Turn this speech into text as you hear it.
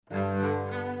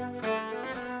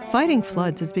Fighting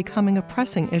floods is becoming a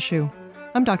pressing issue.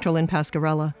 I'm Dr. Lynn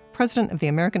Pasquarella, president of the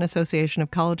American Association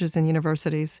of Colleges and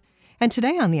Universities. And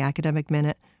today on the Academic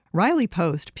Minute, Riley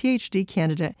Post, PhD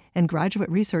candidate and graduate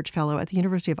research fellow at the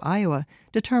University of Iowa,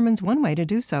 determines one way to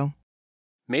do so.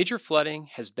 Major flooding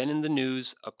has been in the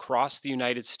news across the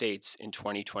United States in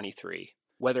 2023,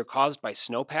 whether caused by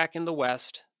snowpack in the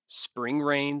west, spring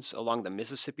rains along the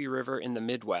Mississippi River in the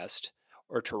Midwest,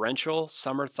 or torrential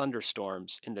summer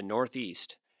thunderstorms in the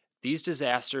Northeast. These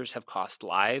disasters have cost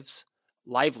lives,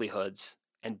 livelihoods,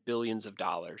 and billions of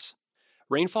dollars.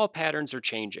 Rainfall patterns are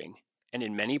changing, and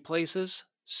in many places,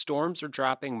 storms are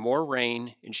dropping more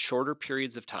rain in shorter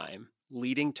periods of time,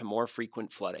 leading to more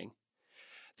frequent flooding.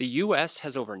 The U.S.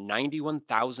 has over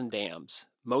 91,000 dams,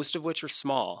 most of which are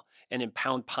small and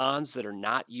impound ponds that are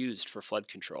not used for flood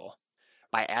control.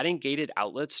 By adding gated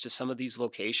outlets to some of these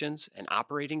locations and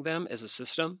operating them as a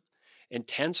system,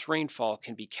 intense rainfall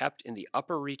can be kept in the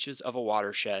upper reaches of a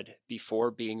watershed before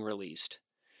being released.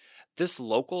 This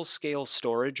local scale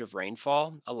storage of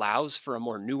rainfall allows for a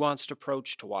more nuanced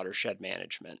approach to watershed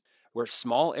management, where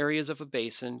small areas of a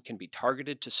basin can be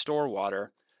targeted to store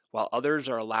water, while others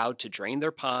are allowed to drain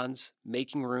their ponds,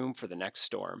 making room for the next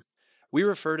storm. We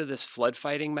refer to this flood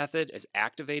fighting method as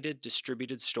activated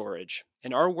distributed storage,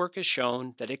 and our work has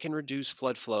shown that it can reduce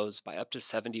flood flows by up to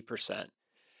 70%.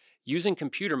 Using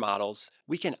computer models,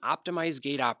 we can optimize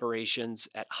gate operations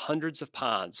at hundreds of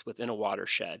ponds within a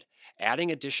watershed,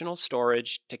 adding additional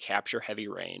storage to capture heavy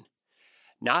rain.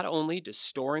 Not only does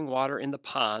storing water in the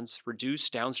ponds reduce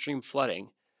downstream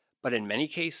flooding, but in many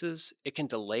cases, it can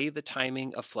delay the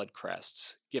timing of flood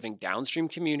crests, giving downstream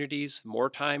communities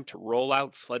more time to roll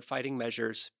out flood fighting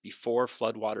measures before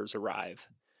floodwaters arrive.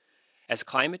 As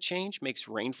climate change makes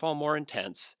rainfall more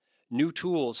intense, new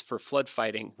tools for flood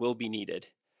fighting will be needed.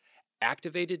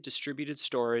 Activated distributed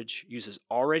storage uses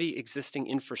already existing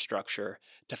infrastructure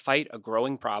to fight a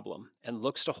growing problem and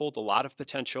looks to hold a lot of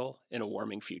potential in a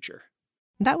warming future.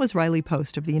 That was Riley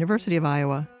Post of the University of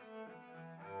Iowa.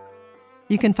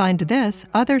 You can find this,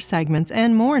 other segments,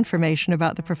 and more information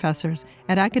about the professors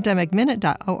at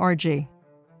academicminute.org.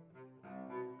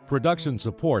 Production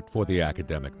support for the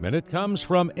Academic Minute comes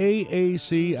from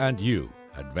AAC&U,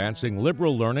 advancing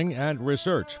liberal learning and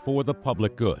research for the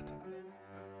public good.